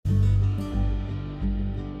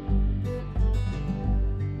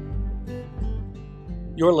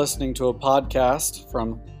You're listening to a podcast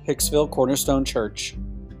from Hicksville Cornerstone Church.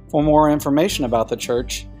 For more information about the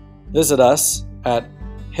church, visit us at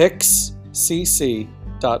hickscc.org.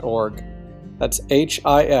 That's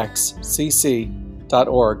HIXCC.org.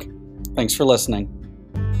 Thanks for listening.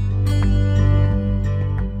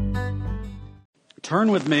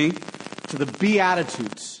 Turn with me to the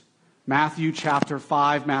Beatitudes. Matthew chapter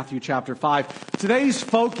 5. Today's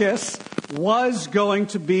focus was going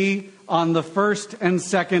to be on the first and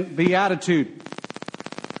second Beatitude.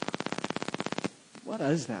 What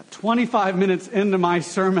is that? 25 minutes into my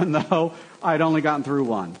sermon, though, I'd only gotten through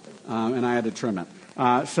one, and I had to trim it.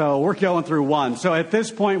 So we're going through one. So at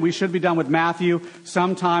this point, we should be done with Matthew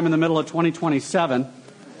sometime in the middle of 2027.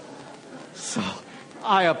 So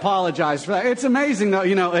I apologize for that. It's amazing, though.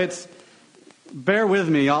 Bear with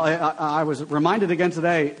me. I was reminded again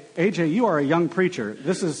today, AJ, you are a young preacher.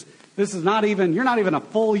 This is not even, you're not even a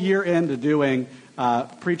full year into doing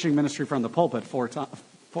preaching ministry from the pulpit full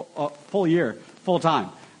time.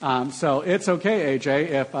 So it's okay,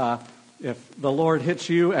 AJ, if the Lord hits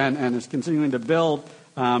you and is continuing to build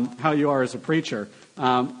how you are as a preacher.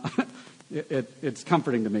 It's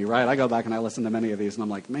comforting to me, right? I go back and I listen to many of these and I'm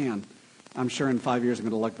like, man, I'm sure in 5 years I'm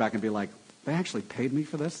going to look back and be like, they actually paid me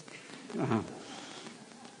for this?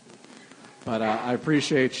 But I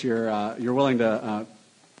appreciate you're willing to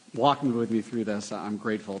walk with me through this. I'm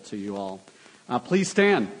grateful to you all. Please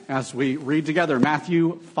stand as we read together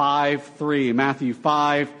Matthew 5:3. Matthew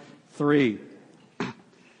 5:3.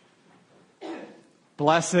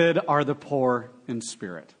 Blessed are the poor in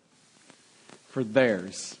spirit, for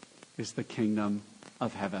theirs is the kingdom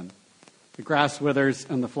of heaven. The grass withers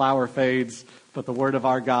and the flower fades, but the word of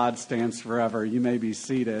our God stands forever. You may be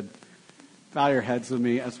seated. Bow your heads with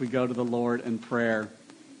me as we go to the Lord in prayer.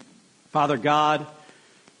 Father God,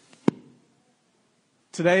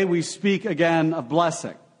 today we speak again of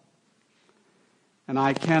blessing. And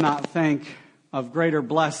I cannot think of greater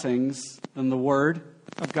blessings than the Word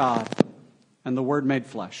of God and the Word made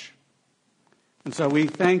flesh. And so we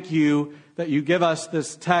thank you that you give us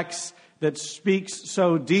this text that speaks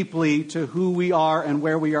so deeply to who we are and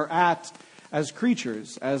where we are at as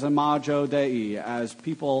creatures, as imago Dei, as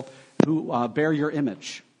people who bear your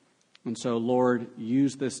image. And so, Lord,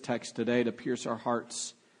 use this text today to pierce our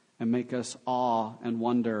hearts and make us awe and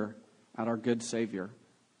wonder at our good Savior.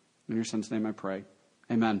 In your Son's name I pray.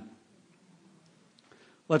 Amen.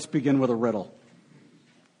 Let's begin with a riddle.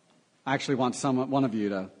 I actually want one of you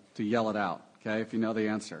to yell it out, okay, if you know the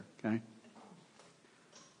answer, okay?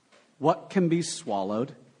 What can be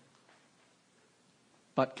swallowed,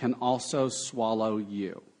 but can also swallow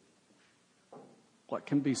you? What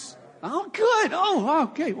can be... Oh, good. Oh,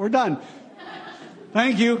 okay, we're done.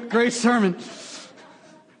 Thank you. Great sermon.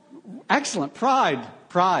 Excellent. Pride.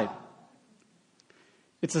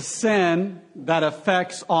 It's a sin that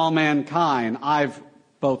affects all mankind. I've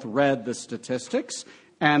both read the statistics,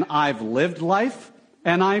 and I've lived life,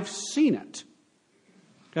 and I've seen it.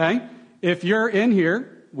 Okay? If you're in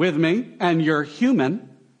here with me, and you're human,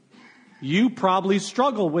 you probably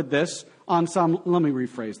struggle with this on some, let me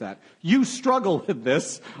rephrase that. You struggle with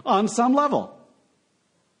this on some level.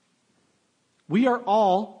 We are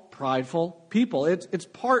all prideful people. It's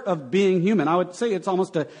part of being human. I would say it's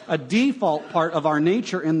almost a default part of our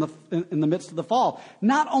nature in the midst of the fall.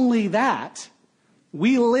 Not only that,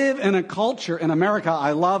 we live in a culture in America.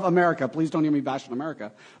 I love America. Please don't hear me bash on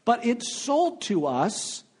America. But it's sold to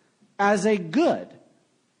us as a good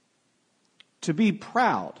to be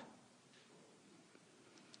proud.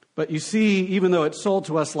 But you see, even though it's sold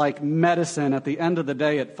to us like medicine, at the end of the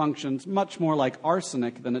day, it functions much more like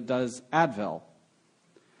arsenic than it does Advil.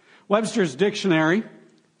 Webster's dictionary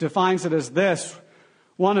defines it as this: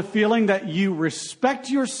 one, a feeling that you respect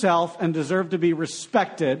yourself and deserve to be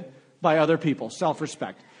respected by other people,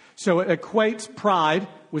 self-respect. So it equates pride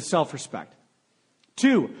with self-respect.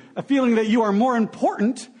 2, a feeling that you are more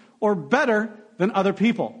important or better than other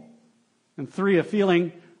people. And 3, a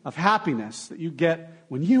feeling of happiness that you get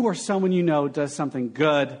when you or someone you know does something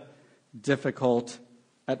good, difficult,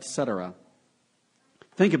 etc.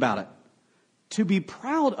 Think about it. To be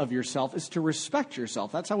proud of yourself is to respect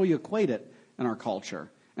yourself. That's how we equate it in our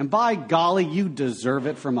culture. And by golly, you deserve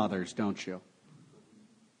it from others, don't you?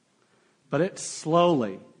 But it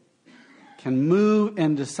slowly can move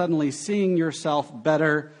into suddenly seeing yourself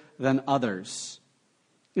better than others.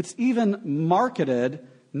 It's even marketed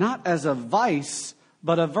not as a vice,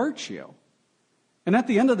 but a virtue. And at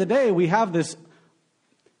the end of the day, we have this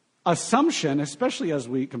assumption, especially as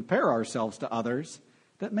we compare ourselves to others,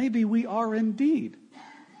 that maybe we are indeed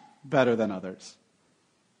better than others.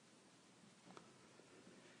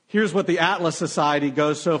 Here's what the Atlas Society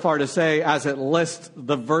goes so far to say as it lists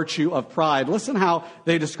the virtue of pride. Listen how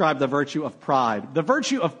they describe the virtue of pride. The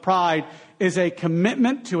virtue of pride is a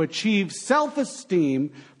commitment to achieve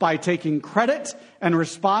self-esteem by taking credit and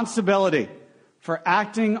responsibility for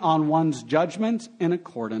acting on one's judgment in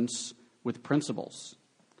accordance with principles.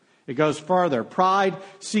 It goes further. Pride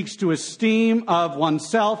seeks to esteem of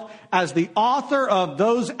oneself as the author of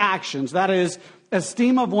those actions, that is,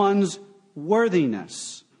 esteem of one's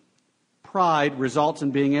worthiness. Pride results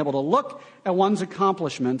in being able to look at one's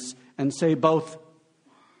accomplishments and say both,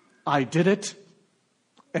 I did it,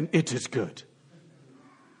 and it is good.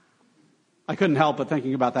 I couldn't help but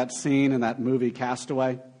thinking about that scene in that movie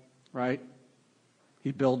Castaway, right?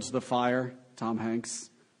 He builds the fire, Tom Hanks.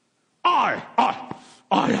 I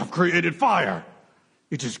have created fire.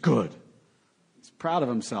 It is good. He's proud of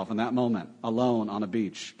himself in that moment, alone on a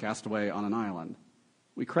beach, cast away on an island.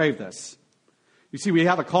 We crave this. You see, we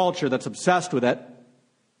have a culture that's obsessed with it,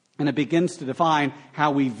 and it begins to define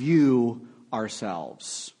how we view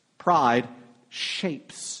ourselves. Pride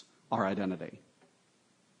shapes our identity.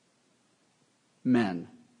 Men.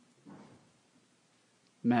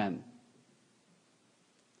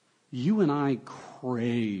 You and I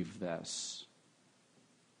crave this.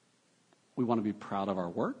 We want to be proud of our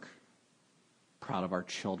work, proud of our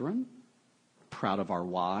children, proud of our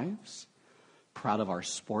wives, proud of our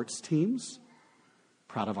sports teams,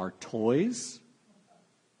 proud of our toys.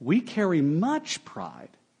 We carry much pride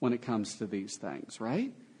when it comes to these things,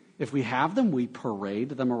 right? If we have them, we parade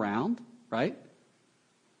them around, right?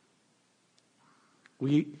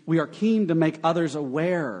 We are keen to make others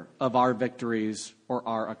aware of our victories or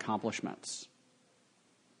our accomplishments.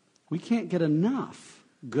 We can't get enough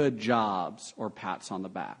good jobs or pats on the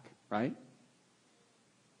back, right?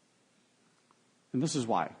 And this is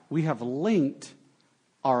why. We have linked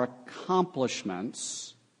our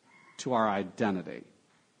accomplishments to our identity.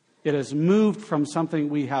 It has moved from something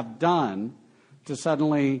we have done to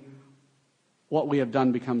suddenly what we have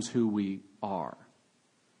done becomes who we are.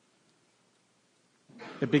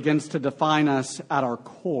 It begins to define us at our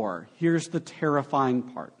core. Here's the terrifying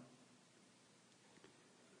part.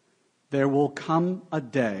 There will come a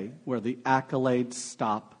day where the accolades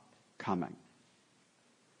stop coming.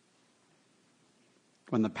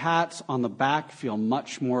 When the pats on the back feel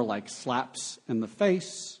much more like slaps in the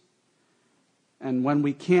face, and when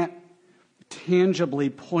we can't tangibly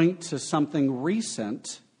point to something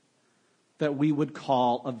recent that we would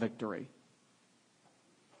call a victory.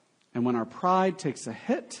 And when our pride takes a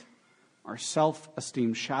hit, our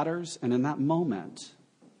self-esteem shatters, and in that moment,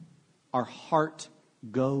 our heart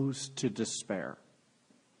goes to despair.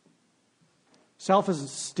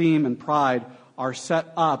 Self-esteem and pride are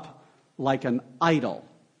set up like an idol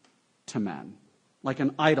to men.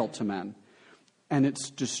 And it's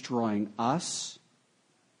destroying us.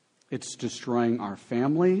 It's destroying our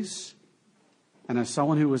families. And as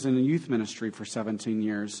someone who was in a youth ministry for 17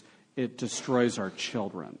 years, it destroys our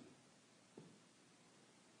children.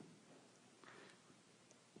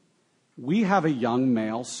 We have a young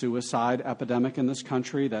male suicide epidemic in this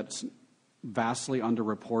country that's vastly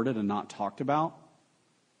underreported and not talked about.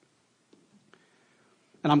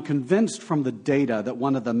 And I'm convinced from the data that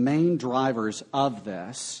one of the main drivers of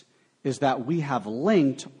this is that we have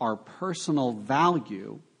linked our personal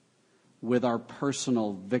value with our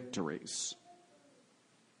personal victories.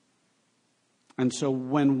 And so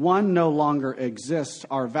when one no longer exists,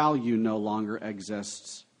 our value no longer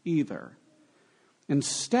exists either.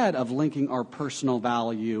 Instead of linking our personal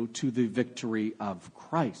value to the victory of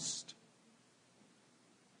Christ.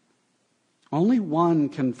 Only one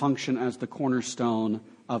can function as the cornerstone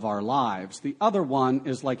of our lives. The other one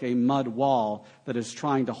is like a mud wall that is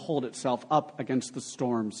trying to hold itself up against the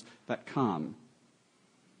storms that come.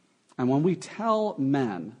 And when we tell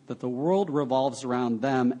men that the world revolves around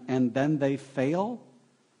them and then they fail,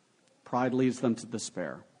 pride leads them to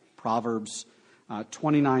despair. Proverbs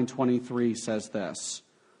 29:23 says this,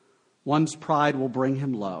 "One's pride will bring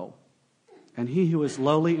him low, and he who is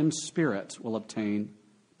lowly in spirit will obtain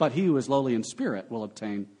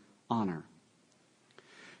honor."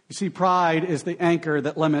 You see, pride is the anchor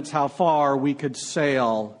that limits how far we could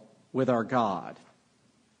sail with our God.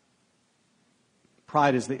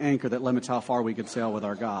 Pride is the anchor that limits how far we could sail with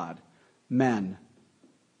our God. Men,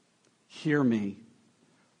 hear me.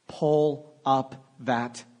 Pull up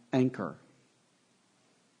that anchor.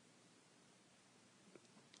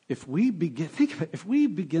 If we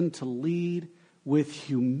begin to lead with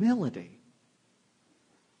humility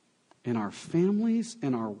in our families,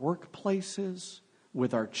 in our workplaces,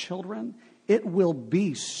 with our children, it will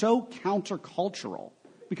be so countercultural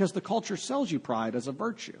because the culture sells you pride as a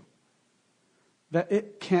virtue. That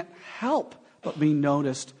it can't help but be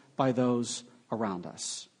noticed by those around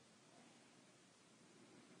us.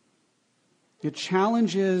 It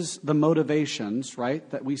challenges the motivations, right,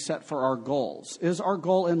 that we set for our goals. Is our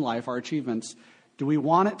goal in life, our achievements, do we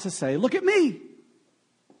want it to say, look at me?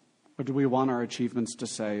 Or do we want our achievements to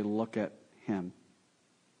say, look at him?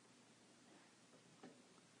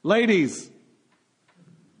 Ladies,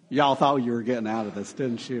 y'all thought you were getting out of this,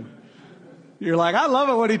 didn't you? You're like, I love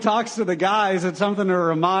it when he talks to the guys. It's something to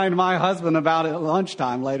remind my husband about at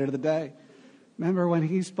lunchtime later in the day. Remember when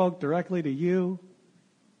he spoke directly to you?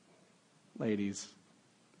 Ladies,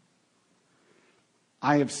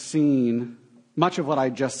 I have seen much of what I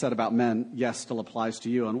just said about men, yes, still applies to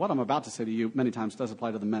you. And what I'm about to say to you many times does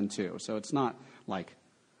apply to the men too. So it's not like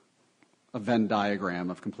a Venn diagram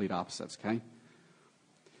of complete opposites, okay?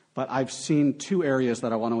 But I've seen two areas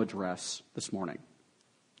that I want to address this morning.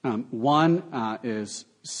 One is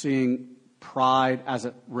seeing pride as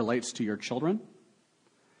it relates to your children,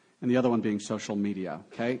 and the other one being social media,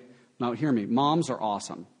 okay? Now, hear me. Moms are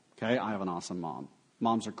awesome, okay? I have an awesome mom.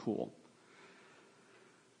 Moms are cool.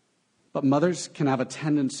 But mothers can have a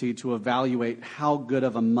tendency to evaluate how good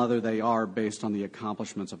of a mother they are based on the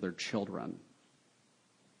accomplishments of their children.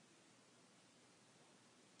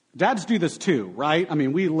 Dads do this too, right? I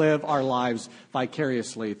mean, we live our lives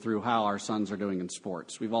vicariously through how our sons are doing in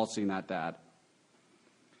sports. We've all seen that, Dad.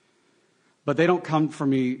 But they don't come to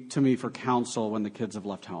me for counsel when the kids have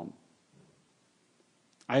left home.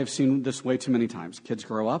 I have seen this way too many times. Kids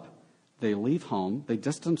grow up, they leave home, they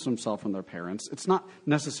distance themselves from their parents. It's not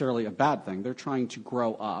necessarily a bad thing. They're trying to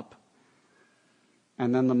grow up.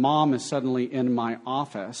 And then the mom is suddenly in my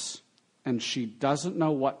office, and she doesn't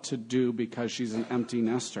know what to do because she's an empty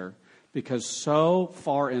nester, because so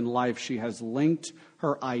far in life she has linked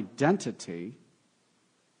her identity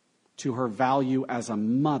to her value as a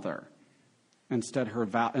mother instead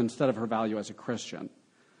of her value as a Christian.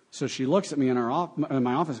 So she looks at me in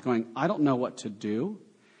my office going, I don't know what to do.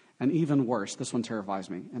 And even worse, this one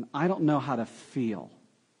terrifies me, and I don't know how to feel.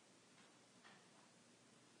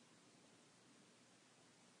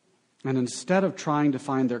 And instead of trying to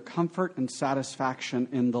find their comfort and satisfaction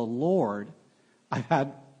in the Lord, I've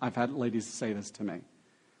had ladies say this to me.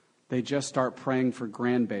 They just start praying for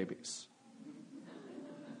grandbabies.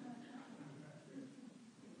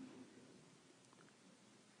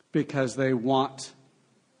 Because they want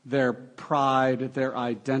their pride, their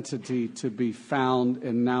identity to be found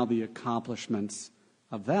in now the accomplishments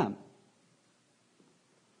of them.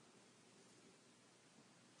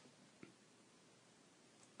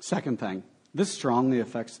 Second thing, this strongly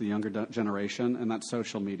affects the younger generation, and that's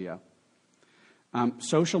social media.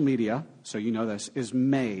 Social media, so you know this, is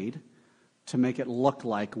made to make it look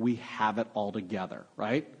like we have it all together,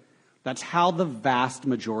 right? That's how the vast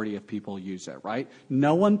majority of people use it, right?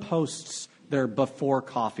 No one posts their before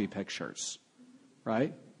coffee pictures,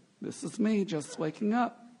 right? This is me just waking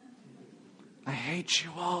up. I hate you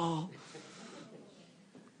all.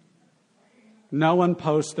 No one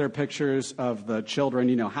posts their pictures of the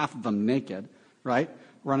children, half of them naked, right?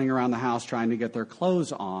 Running around the house trying to get their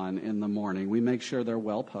clothes on in the morning. We make sure they're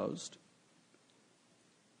well posed.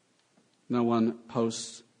 No one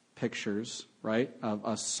posts pictures, right, of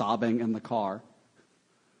us sobbing in the car.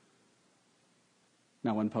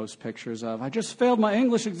 No one posts pictures of, I just failed my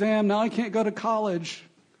English exam, now I can't go to college.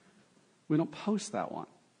 We don't post that one.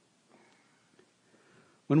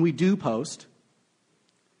 When we do post,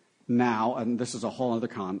 now, and this is a whole other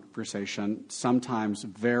conversation, sometimes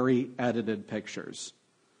very edited pictures.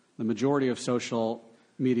 The majority of social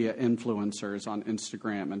media influencers on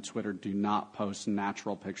Instagram and Twitter do not post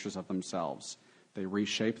natural pictures of themselves. They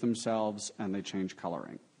reshape themselves and they change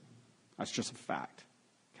coloring. That's just a fact.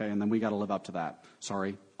 Okay, and then we got to live up to that.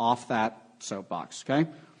 Sorry, off that soapbox, okay?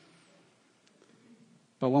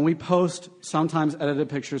 But when we post sometimes edited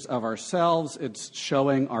pictures of ourselves, it's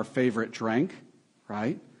showing our favorite drink,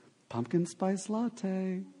 right? Pumpkin spice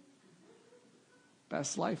latte.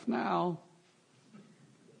 Best life now.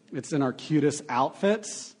 It's in our cutest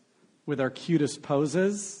outfits with our cutest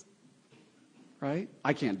poses, right?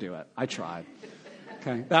 I can't do it. I tried.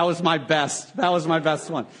 Okay, that was my best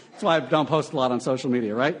one. That's why I don't post a lot on social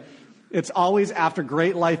media, right? It's always after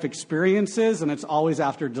great life experiences, and it's always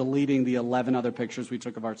after deleting the 11 other pictures we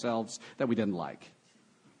took of ourselves that we didn't like.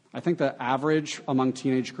 I think the average among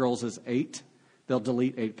teenage girls is 8. They'll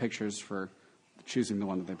delete 8 pictures for choosing the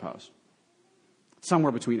one that they post.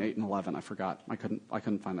 Somewhere between 8 and 11, I forgot. I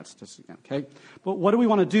couldn't find that statistic again, okay? But what do we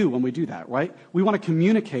want to do when we do that, right? We want to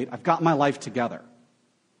communicate, I've got my life together.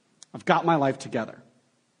 I've got my life together.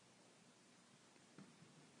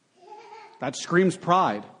 That screams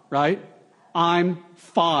pride, right? I'm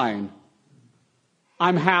fine.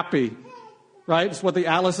 I'm happy, right? It's what the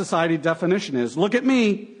Atlas Society definition is. Look at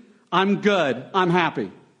me. I'm good. I'm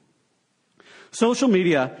happy. Social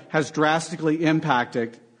media has drastically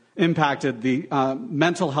impacted the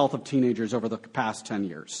mental health of teenagers over the past 10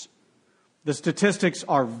 years. The statistics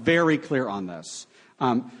are very clear on this.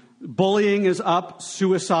 Bullying is up,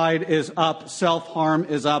 suicide is up, self-harm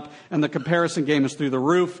is up, and the comparison game is through the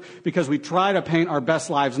roof because we try to paint our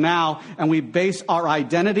best lives now, and we base our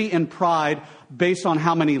identity and pride based on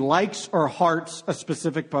how many likes or hearts a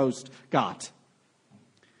specific post got.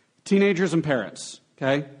 Teenagers and parents,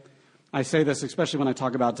 okay? I say this especially when I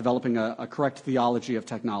talk about developing a correct theology of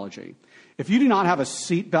technology. If you do not have a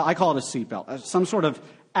seatbelt, I call it a seatbelt, some sort of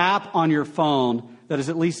app on your phone that is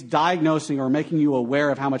at least diagnosing or making you aware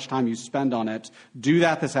of how much time you spend on it, do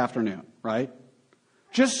that this afternoon, right?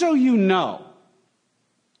 Just so you know,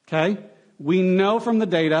 okay? We know from the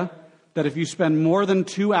data that if you spend more than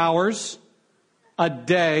 2 hours a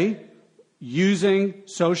day using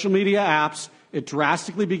social media apps, it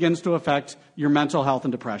drastically begins to affect your mental health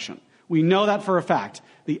and depression. We know that for a fact.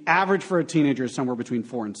 The average for a teenager is somewhere between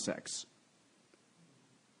 4 and 6.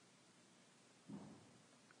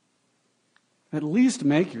 At least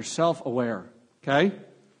make yourself aware, okay?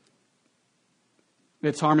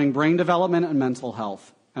 It's harming brain development and mental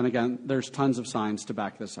health. And again, there's tons of science to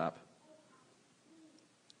back this up.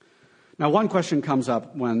 Now, one question comes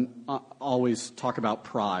up when I always talk about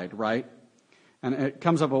pride, right? And it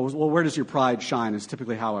comes up, well, where does your pride shine is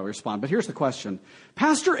typically how I respond. But here's the question.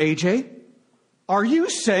 Pastor AJ, are you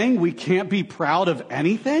saying we can't be proud of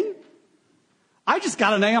anything? I just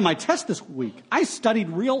got an A on my test this week. I studied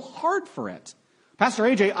real hard for it. Pastor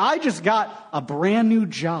AJ, I just got a brand new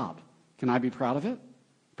job. Can I be proud of it?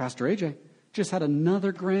 Pastor AJ just had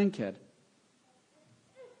another grandkid.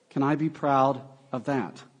 Can I be proud of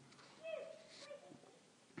that?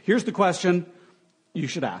 Here's the question you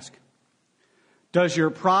should ask. Does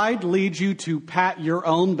your pride lead you to pat your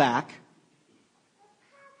own back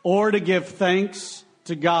or to give thanks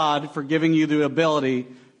to God for giving you the ability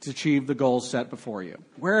to achieve the goals set before you?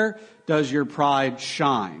 Where does your pride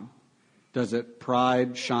shine? Does it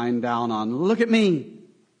pride shine down on, look at me?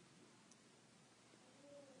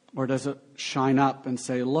 Or does it shine up and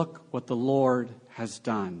say, look what the Lord has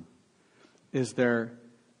done? Is there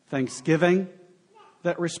thanksgiving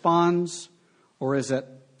that responds? Or is it,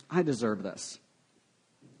 I deserve this,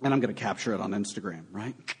 and I'm going to capture it on Instagram,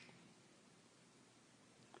 right?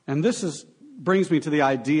 And this brings me to the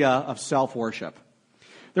idea of self-worship.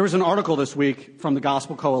 There was an article this week from the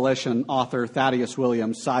Gospel Coalition author Thaddeus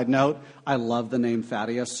Williams. Side note, I love the name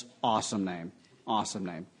Thaddeus. Awesome name. Awesome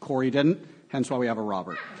name. Corey didn't, hence why we have a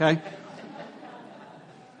Robert, okay?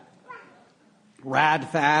 Rad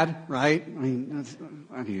Thad, right? I mean,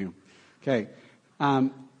 okay.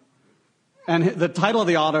 And the title of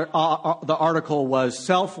the article was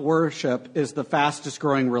Self-Worship is the Fastest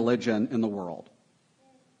Growing Religion in the World.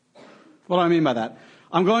 What do I mean by that?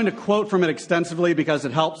 I'm going to quote from it extensively because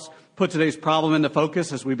it helps put today's problem into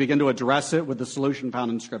focus as we begin to address it with the solution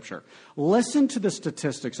found in Scripture. Listen to the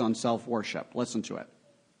statistics on self-worship. Listen to it.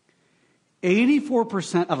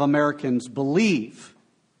 84% of Americans believe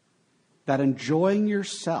that enjoying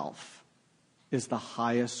yourself is the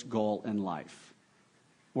highest goal in life.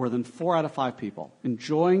 More than 4 out of 5 people.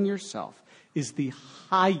 Enjoying yourself is the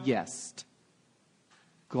highest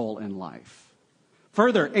goal in life.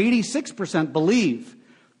 Further, 86% believe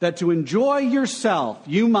that to enjoy yourself,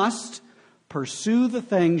 you must pursue the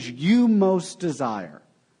things you most desire.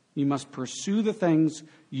 You must pursue the things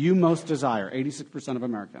you most desire. 86% of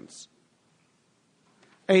Americans.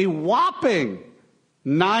 A whopping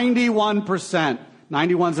 91%.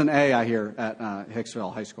 91's an A, I hear, at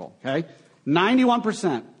Hicksville High School. Okay?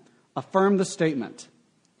 91% affirm the statement.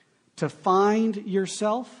 To find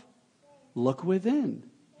yourself, look within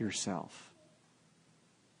yourself.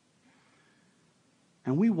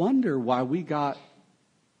 And we wonder why we got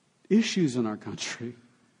issues in our country.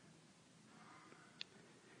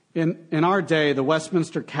 In our day, the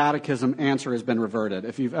Westminster Catechism answer has been reverted.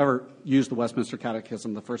 If you've ever used the Westminster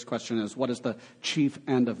Catechism, the first question is, what is the chief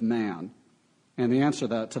end of man? And the answer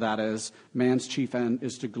to that is, man's chief end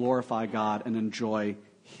is to glorify God and enjoy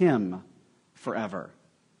Him forever.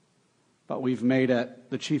 But we've made it,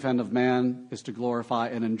 the chief end of man is to glorify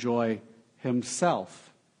and enjoy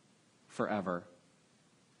himself forever.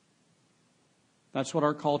 That's what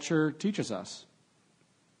our culture teaches us.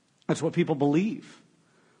 That's what people believe.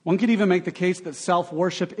 One could even make the case that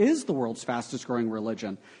self-worship is the world's fastest growing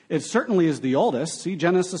religion. It certainly is the oldest. See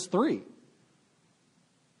Genesis 3.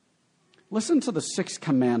 Listen to the 6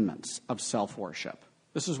 commandments of self-worship.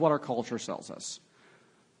 This is what our culture tells us.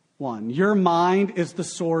 1, your mind is the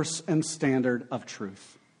source and standard of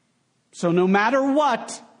truth. So no matter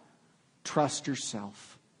what, trust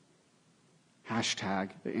yourself.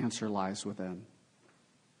 Hashtag, the answer lies within.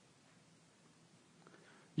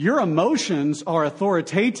 Your emotions are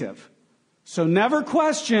authoritative. So never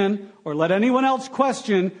question or let anyone else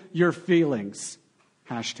question your feelings.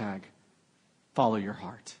 Hashtag, follow your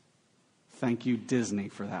heart. Thank you, Disney,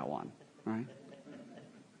 for that one. Right?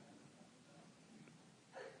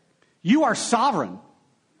 You are sovereign.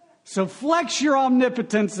 So flex your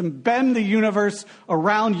omnipotence and bend the universe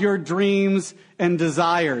around your dreams and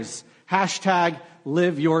desires. Hashtag,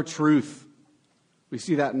 live your truth. We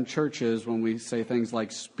see that in churches when we say things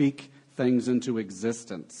like speak things into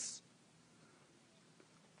existence.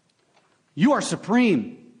 You are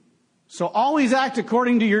supreme. So always act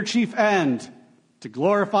according to your chief end, to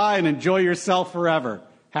glorify and enjoy yourself forever.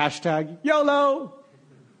 Hashtag YOLO.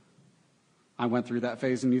 I went through that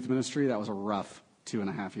phase in youth ministry. That was a rough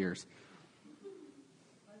 2.5 years.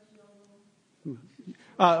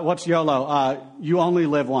 What's YOLO? You only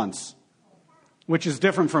live once, which is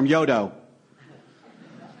different from YODO.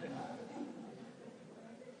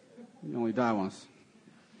 You only die once.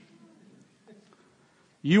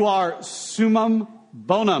 You are summum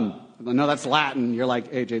bonum. I know that's Latin. You're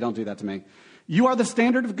like, AJ, don't do that to me. You are the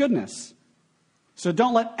standard of goodness. So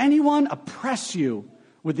don't let anyone oppress you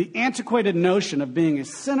with the antiquated notion of being a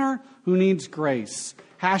sinner who needs grace.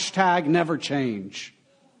 Hashtag never change.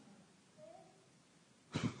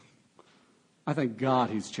 I thank God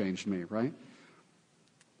he's changed me, right?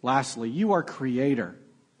 Lastly, you are creator.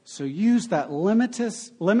 So use that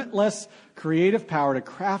limitless creative power to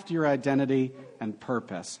craft your identity and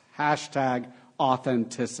purpose. Hashtag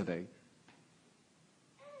authenticity.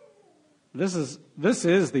 This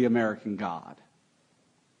is the American God.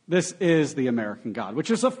 This is the American God, which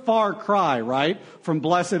is a far cry, right? From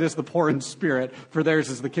blessed is the poor in spirit, for theirs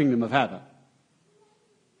is the kingdom of heaven.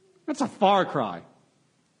 That's a far cry.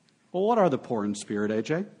 Well, what are the poor in spirit,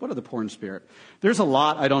 AJ? What are the poor in spirit? There's a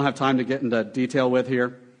lot I don't have time to get into detail with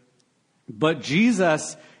here. But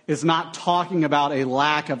Jesus is not talking about a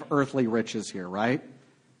lack of earthly riches here, right?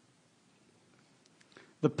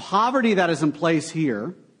 The poverty that is in place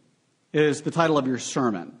here is the title of your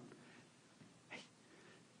sermon.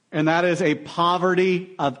 And that is a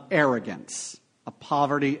poverty of arrogance. A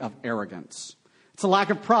poverty of arrogance. It's a lack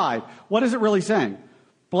of pride. What is it really saying?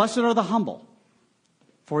 Blessed are the humble,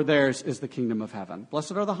 for theirs is the kingdom of heaven.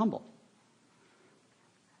 Blessed are the humble.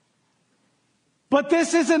 But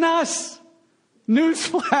this isn't us.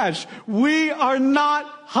 Newsflash. We are not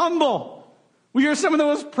humble. We are some of the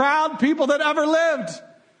most proud people that ever lived.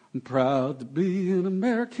 I'm proud to be an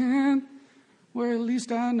American, where at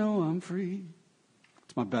least I know I'm free.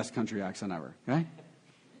 It's my best country accent ever, okay?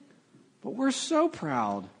 But we're so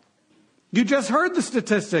proud. You just heard the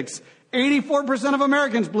statistics. 84% of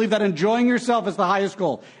Americans believe that enjoying yourself is the highest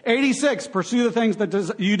goal. 86, pursue the things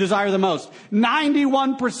that you desire the most.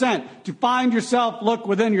 91%, to find yourself, look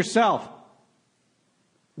within yourself.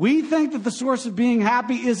 We think that the source of being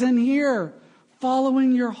happy is in here,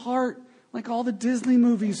 following your heart, like all the Disney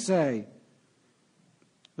movies say.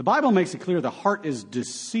 The Bible makes it clear the heart is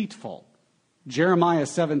deceitful. Jeremiah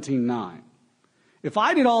 17:9. If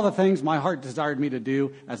I did all the things my heart desired me to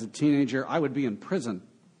do as a teenager, I would be in prison.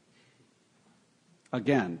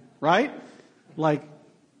 Again, right? Like,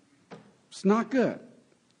 it's not good.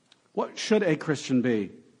 What should a Christian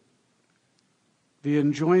be? The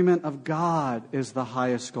enjoyment of God is the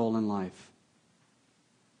highest goal in life.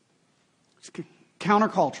 It's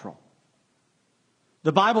countercultural.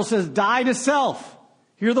 The Bible says, die to self.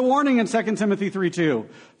 Hear the warning in 2 Timothy 3:2.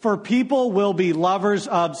 For people will be lovers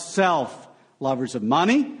of self, lovers of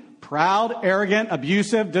money, proud, arrogant,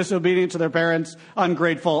 abusive, disobedient to their parents,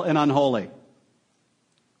 ungrateful, and unholy.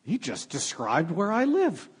 He just described where I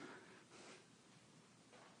live.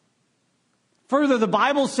 Further, the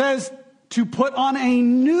Bible says to put on a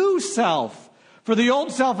new self, for the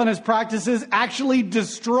old self and its practices actually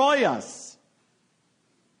destroy us.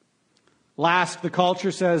 Last, the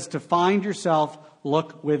culture says to find yourself,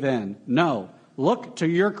 look within. No, look to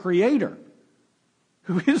your Creator,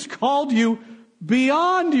 who has called you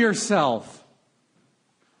beyond yourself.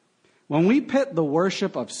 When we pit the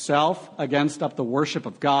worship of self against the worship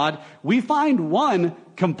of God, we find one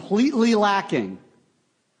completely lacking,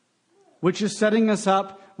 which is setting us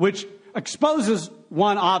up, which exposes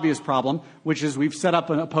one obvious problem, which is we've set up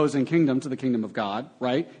an opposing kingdom to the kingdom of God,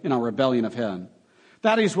 right, in our rebellion of Him.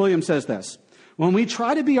 Thaddeus Williams says this: when we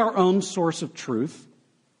try to be our own source of truth,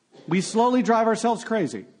 we slowly drive ourselves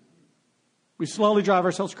crazy. We slowly drive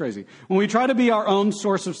ourselves crazy. When we try to be our own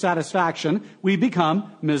source of satisfaction, we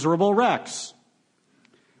become miserable wrecks.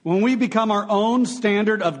 When we become our own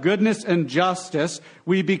standard of goodness and justice,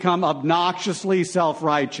 we become obnoxiously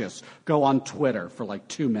self-righteous. Go on Twitter for like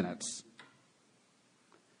 2 minutes.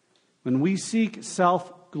 When we seek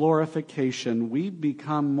self-glorification, we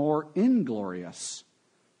become more inglorious.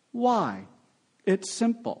 Why? It's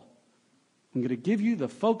simple. I'm going to give you the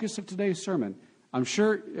focus of today's sermon. I'm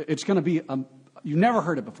sure it's going to be, you've never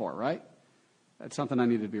heard it before, right? That's something I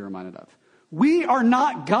need to be reminded of. We are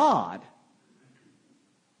not God.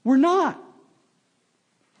 We're not.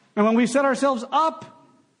 And when we set ourselves up,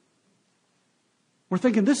 we're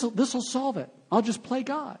thinking, this will solve it. I'll just play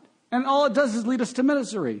God. And all it does is lead us to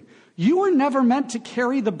misery. You were never meant to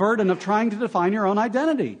carry the burden of trying to define your own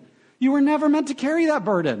identity. You were never meant to carry that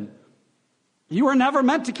burden. You were never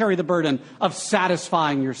meant to carry the burden of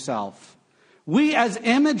satisfying yourself. We as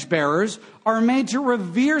image bearers are made to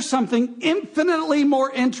revere something infinitely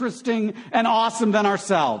more interesting and awesome than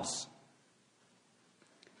ourselves.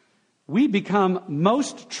 We become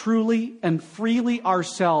most truly and freely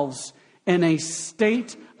ourselves in a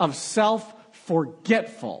state of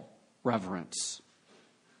self-forgetful reverence.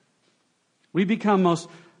 We become most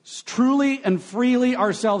truly and freely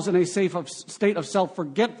ourselves in a state of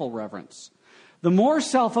self-forgetful reverence. The more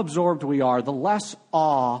self-absorbed we are, the less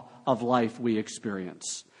awe of life we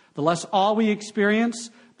experience. The less awe we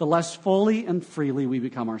experience, the less fully and freely we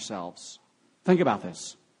become ourselves. Think about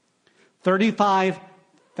this.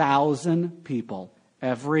 35,000 people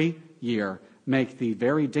every year make the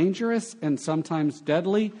very dangerous and sometimes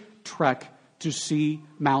deadly trek to see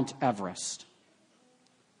Mount Everest.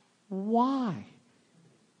 Why?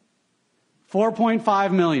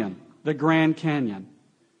 4.5 million, the Grand Canyon.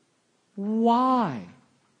 Why?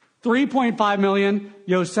 3.5 million,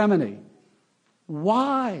 Yosemite.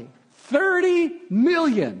 Why? 30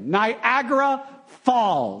 million, Niagara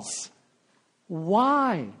Falls.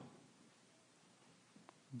 Why?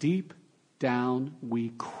 Deep down,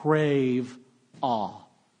 we crave awe.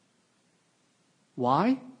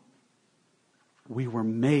 Why? We were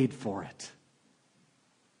made for it.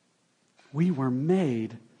 We were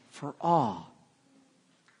made for awe.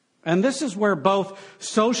 And this is where both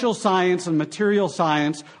social science and material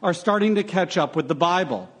science are starting to catch up with the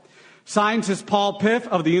Bible. Scientist Paul Piff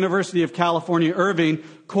of the University of California, Irvine,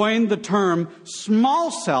 coined the term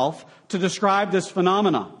small self to describe this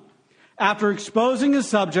phenomenon. After exposing his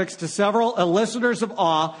subjects to several elicitors of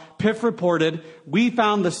awe, Piff reported, "We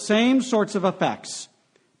found the same sorts of effects.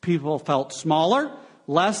 People felt smaller,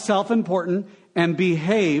 less self-important, and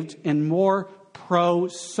behaved in more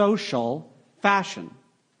pro-social fashion.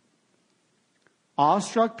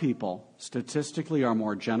 Awestruck people statistically are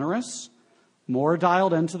more generous, more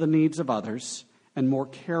dialed into the needs of others, and more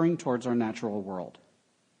caring towards our natural world."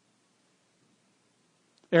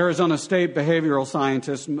 Arizona State behavioral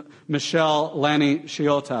scientist Michelle Lanny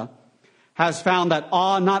Chioda has found that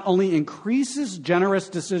awe not only increases generous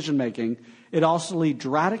decision-making, it also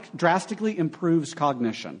drastically improves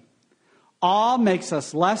cognition. Awe makes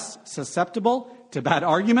us less susceptible to bad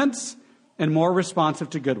arguments and more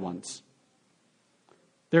responsive to good ones.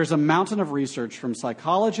 There's a mountain of research from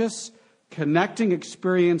psychologists connecting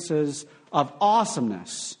experiences of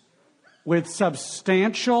awesomeness with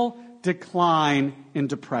substantial decline in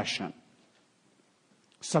depression.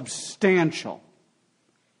 Substantial.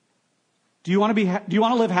 Do you want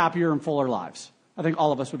to live happier and fuller lives? I think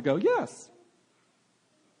all of us would go, yes.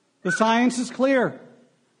 The science is clear.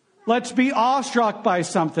 Let's be awestruck by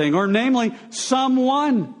something, or namely,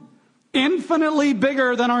 someone infinitely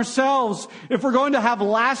bigger than ourselves. If we're going to have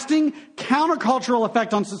lasting countercultural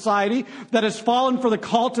effect on society that has fallen for the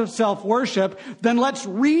cult of self-worship, then let's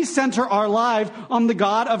recenter our life on the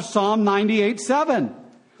God of Psalm 98:7.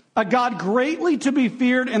 A God greatly to be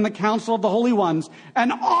feared in the council of the holy ones,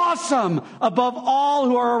 and awesome above all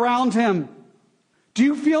who are around him. Do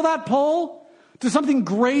you feel that pull to something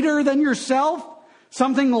greater than yourself?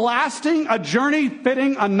 Something lasting, a journey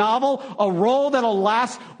fitting, a novel, a role that'll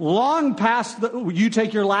last long past you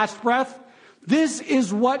take your last breath? This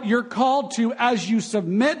is what you're called to as you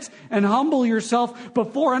submit and humble yourself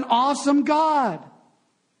before an awesome God.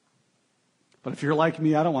 But if you're like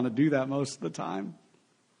me, I don't want to do that most of the time.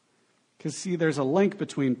 Because see, there's a link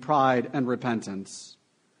between pride and repentance.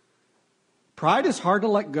 Pride is hard to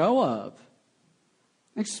let go of,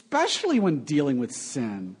 especially when dealing with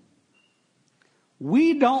sin.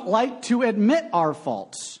 We don't like to admit our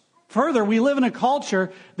faults. Further, we live in a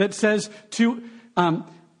culture that says to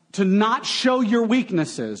not show your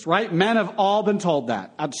weaknesses, right? Men have all been told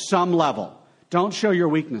that at some level. Don't show your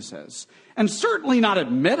weaknesses. And certainly not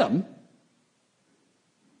admit them.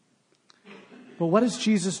 But what does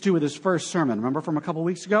Jesus do with his first sermon? Remember from a couple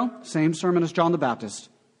weeks ago? Same sermon as John the Baptist.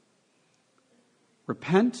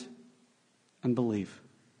 Repent and believe.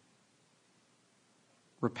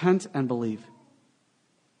 Repent and believe.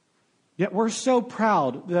 Yet we're so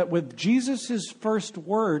proud that with Jesus' first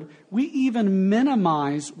word, we even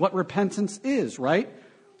minimize what repentance is, right?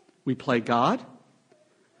 We play God,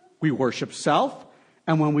 we worship self,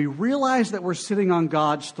 and when we realize that we're sitting on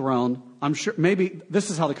God's throne, I'm sure maybe this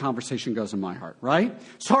is how the conversation goes in my heart, right?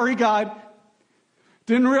 Sorry, God,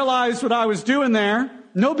 didn't realize what I was doing there.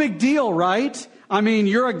 No big deal, right? I mean,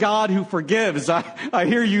 you're a God who forgives. I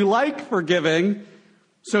hear you like forgiving.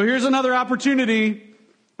 So here's another opportunity.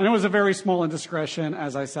 And it was a very small indiscretion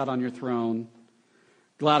as I sat on your throne.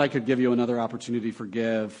 Glad I could give you another opportunity to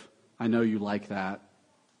forgive. I know you like that.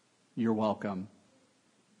 You're welcome.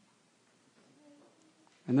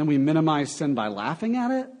 And then we minimize sin by laughing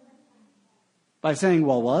at it. By saying,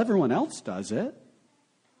 well, everyone else does it.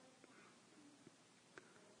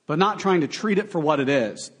 But not trying to treat it for what it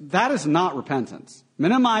is. That is not repentance.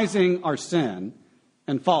 Minimizing our sin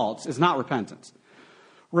and faults is not repentance.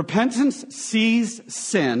 Repentance sees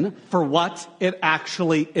sin for what it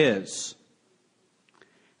actually is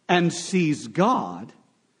and sees God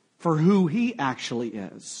for who he actually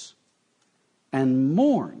is and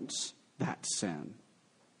mourns that sin.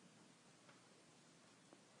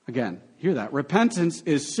 Again, hear that. Repentance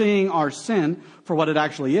is seeing our sin for what it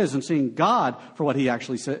actually is and seeing God for what he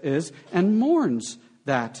actually is and mourns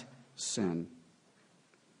that sin.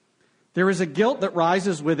 There is a guilt that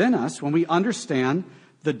rises within us when we understand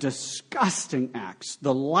the disgusting acts,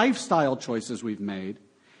 the lifestyle choices we've made,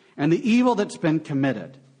 and the evil that's been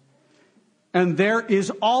committed. And there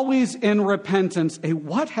is always in repentance a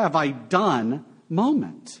what have I done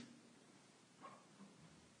moment.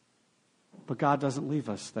 But God doesn't leave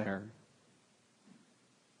us there.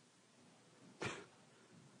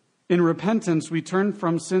 In repentance, we turn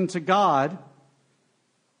from sin to God,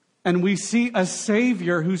 and we see a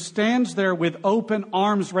Savior who stands there with open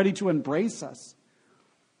arms ready to embrace us.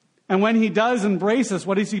 And when he does embrace us,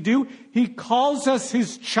 what does he do? He calls us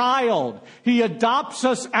his child. He adopts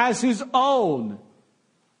us as his own.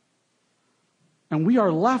 And we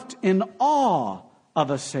are left in awe of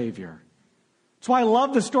a Savior. That's why I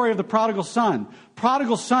love the story of the prodigal son.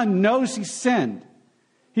 Prodigal son knows he sinned.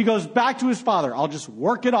 He goes back to his father. I'll just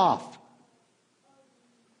work it off.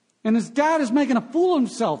 And his dad is making a fool of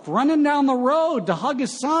himself, running down the road to hug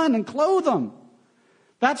his son and clothe him.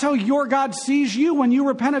 That's how your God sees you when you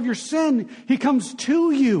repent of your sin. He comes to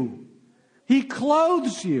you. He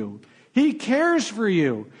clothes you. He cares for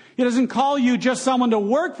you. He doesn't call you just someone to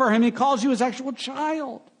work for him. He calls you his actual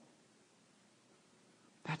child.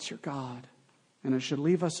 That's your God. And it should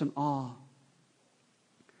leave us in awe.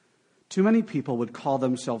 Too many people would call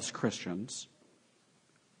themselves Christians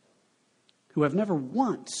who have never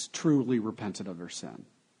once truly repented of their sin.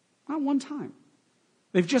 Not one time.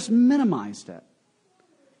 They've just minimized it.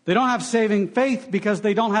 They don't have saving faith because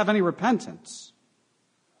they don't have any repentance.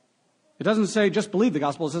 It doesn't say just believe the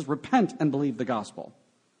gospel. It says repent and believe the gospel.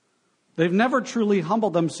 They've never truly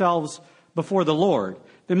humbled themselves before the Lord.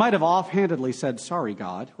 They might have offhandedly said, sorry,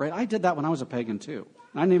 God, right? I did that when I was a pagan too.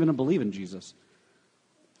 I didn't even believe in Jesus.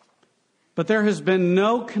 But there has been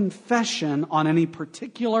no confession on any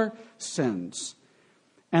particular sins.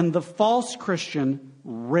 And the false Christian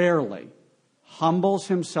rarely humbles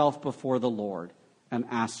himself before the Lord and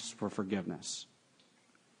asks for forgiveness.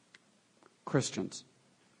 Christians,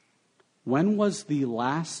 when was the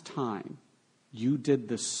last time you did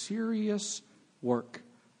the serious work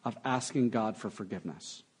of asking God for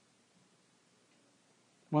forgiveness?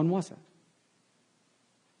 When was it?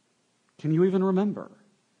 Can you even remember?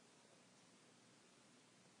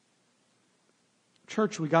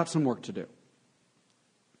 Church, we got some work to do.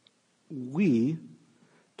 We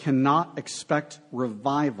cannot expect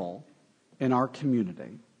revival in our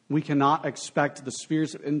community. We cannot expect the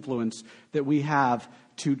spheres of influence that we have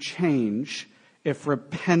to change if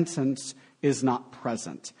repentance is not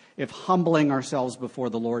present, if humbling ourselves before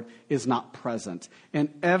the Lord is not present.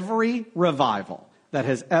 In every revival that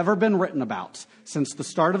has ever been written about since the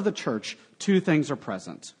start of the church, two things are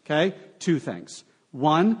present, okay? Two things.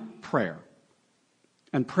 One, prayer.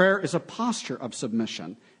 And prayer is a posture of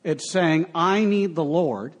submission. It's saying, I need the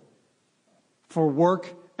Lord for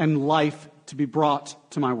work and life to be brought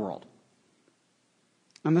to my world.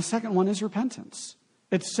 And the second one is repentance.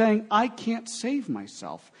 It's saying, I can't save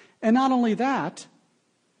myself. And not only that,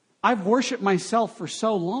 I've worshiped myself for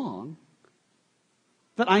so long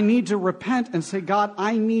that I need to repent and say, God,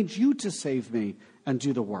 I need you to save me and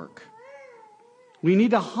do the work. We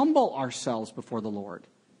need to humble ourselves before the Lord.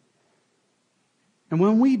 And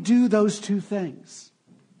when we do those two things,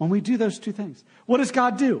 what does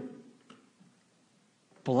God do?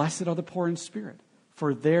 Blessed are the poor in spirit,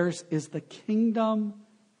 for theirs is the kingdom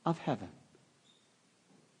of heaven.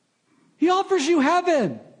 He offers you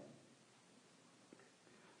heaven.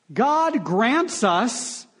 God grants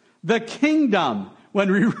us the kingdom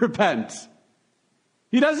when we repent.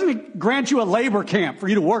 He doesn't grant you a labor camp for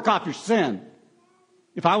you to work off your sin.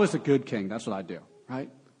 If I was a good king, that's what I'd do, right?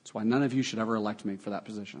 That's why none of you should ever elect me for that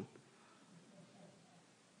position.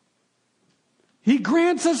 He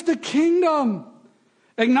grants us the kingdom.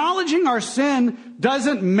 Acknowledging our sin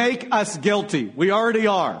doesn't make us guilty. We already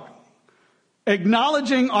are.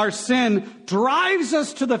 Acknowledging our sin drives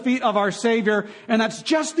us to the feet of our Savior, and that's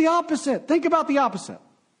just the opposite. Think about the opposite.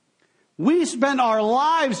 We spend our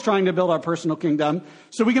lives trying to build our personal kingdom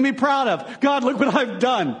so we can be proud of. God, look what I've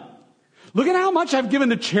done. Look at how much I've given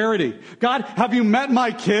to charity. God, have you met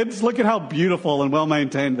my kids? Look at how beautiful and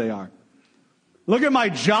well-maintained they are. Look at my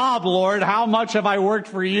job, Lord. How much have I worked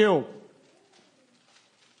for you?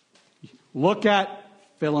 Look at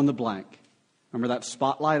fill in the blank. Remember that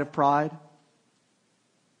spotlight of pride?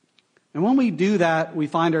 And when we do that, we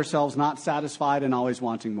find ourselves not satisfied and always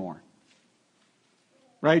wanting more.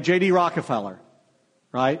 Right? J.D. Rockefeller,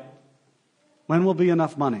 right? When will be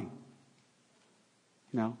enough money?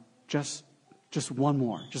 Just one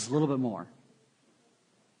more, just a little bit more.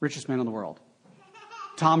 Richest man in the world.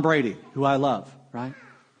 Tom Brady, who I love, right?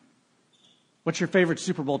 What's your favorite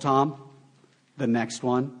Super Bowl, Tom? The next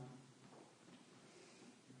one.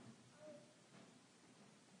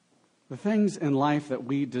 The things in life that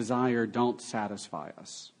we desire don't satisfy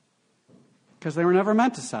us because they were never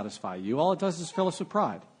meant to satisfy you. All it does is fill us with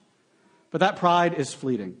pride. But that pride is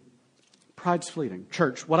fleeting. Pride's fleeting.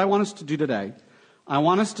 Church, what I want us to do today, I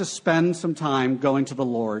want us to spend some time going to the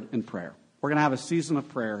Lord in prayer. We're going to have a season of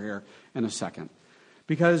prayer here in a second.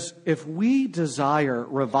 Because if we desire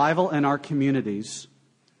revival in our communities,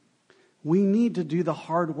 we need to do the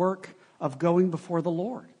hard work of going before the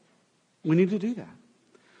Lord. We need to do that.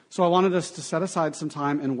 So I wanted us to set aside some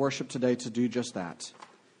time in worship today to do just that.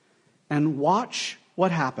 And watch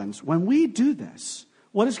what happens. When we do this,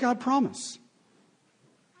 what does God promise?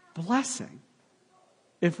 Blessing.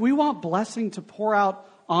 If we want blessing to pour out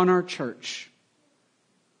on our church,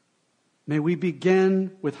 may we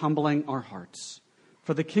begin with humbling our hearts.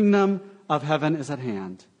 For the kingdom of heaven is at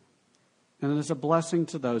hand, and it is a blessing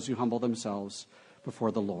to those who humble themselves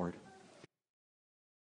before the Lord.